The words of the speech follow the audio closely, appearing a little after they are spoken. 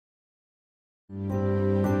Hi,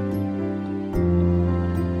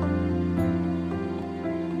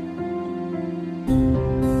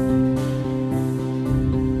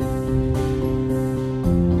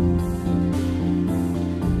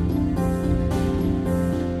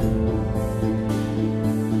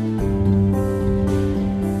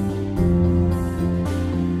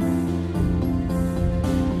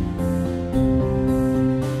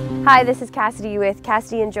 this is Cassidy with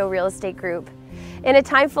Cassidy and Joe Real Estate Group. In a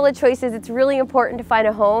time full of choices, it's really important to find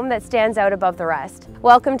a home that stands out above the rest.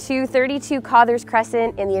 Welcome to 32 Cauthers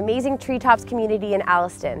Crescent in the amazing Treetops community in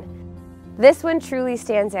Alliston. This one truly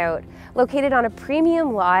stands out. Located on a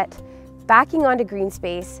premium lot, backing onto green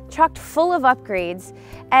space, chocked full of upgrades,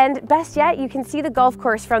 and best yet, you can see the golf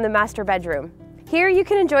course from the master bedroom. Here you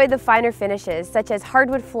can enjoy the finer finishes such as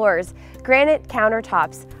hardwood floors, granite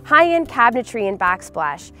countertops, high-end cabinetry and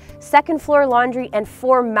backsplash, second floor laundry, and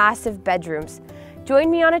 4 massive bedrooms.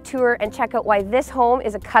 Join me on a tour and check out why this home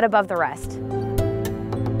is a cut above the rest.